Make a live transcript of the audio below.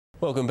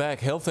Welcome back.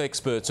 Health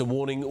experts are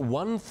warning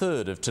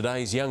 1/3 of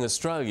today's young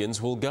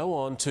Australians will go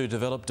on to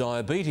develop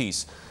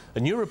diabetes. A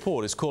new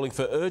report is calling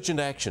for urgent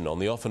action on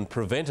the often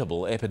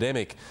preventable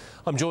epidemic.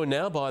 I'm joined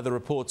now by the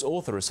report's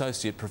author,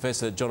 Associate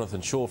Professor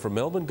Jonathan Shaw from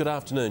Melbourne. Good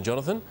afternoon,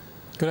 Jonathan.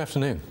 Good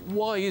afternoon.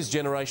 Why is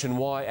Generation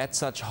Y at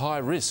such high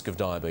risk of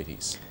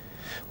diabetes?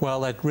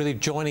 Well, they're really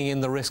joining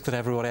in the risk that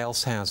everyone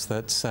else has,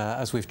 that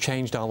as we've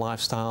changed our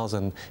lifestyles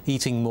and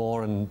eating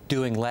more and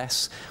doing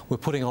less, we're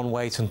putting on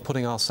weight and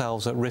putting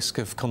ourselves at risk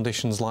of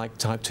conditions like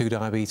type 2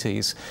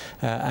 diabetes.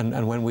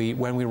 And when we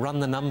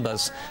run the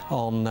numbers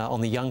on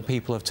the young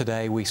people of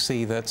today, we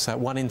see that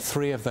 1 in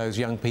 3 of those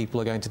young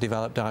people are going to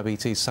develop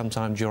diabetes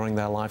sometime during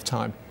their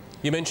lifetime.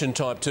 You mentioned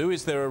type 2.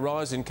 Is there a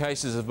rise in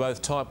cases of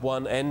both type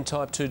 1 and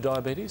type 2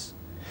 diabetes?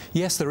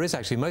 Yes, there is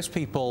actually. Most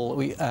people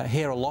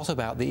hear a lot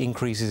about the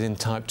increases in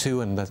type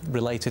 2 and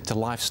related to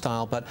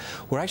lifestyle, but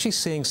we're actually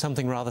seeing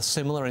something rather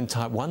similar in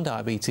type 1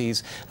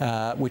 diabetes,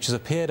 which has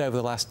appeared over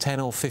the last 10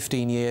 or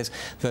 15 years,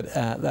 that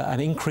an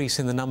increase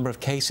in the number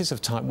of cases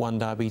of type 1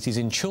 diabetes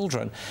in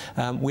children.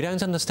 We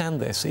don't understand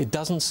this. It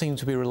doesn't seem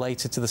to be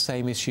related to the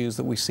same issues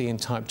that we see in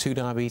type 2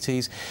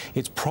 diabetes.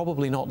 It's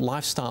probably not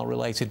lifestyle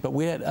related, but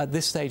at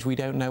this stage we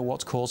don't know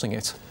what's causing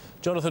it.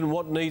 Jonathan,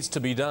 what needs to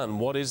be done?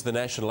 What is the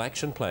national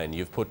action plan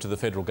you've put to the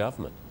federal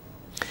government?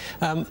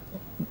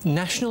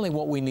 Nationally,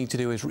 what we need to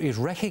do is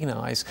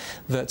recognise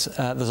that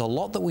there's a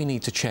lot that we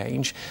need to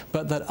change,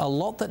 but that a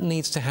lot that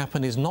needs to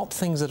happen is not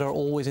things that are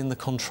always in the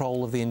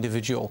control of the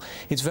individual.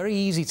 It's very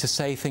easy to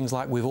say things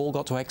like we've all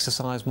got to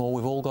exercise more,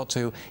 we've all got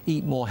to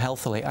eat more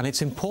healthily, and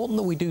it's important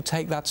that we do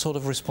take that sort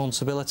of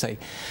responsibility.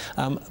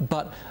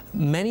 But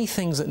many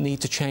things that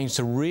need to change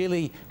to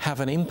really have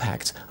an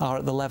impact are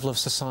at the level of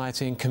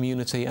society and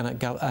community and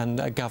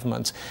at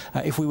government.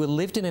 If we were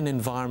lived in an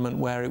environment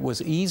where it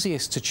was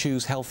easiest to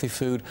choose healthy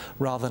food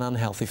rather than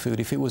unhealthy food,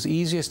 if it was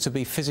easiest to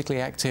be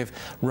physically active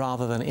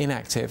rather than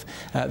inactive,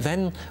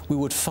 then we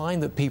would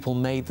find that people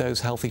made those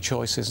healthy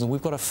choices. And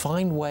we've got to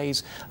find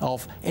ways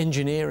of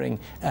engineering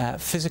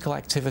physical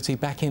activity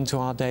back into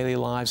our daily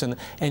lives and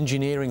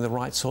engineering the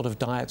right sort of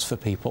diets for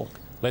people.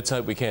 Let's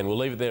hope we can. We'll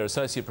leave it there.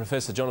 Associate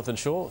Professor Jonathan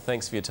Shaw,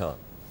 thanks for your time.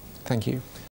 Thank you.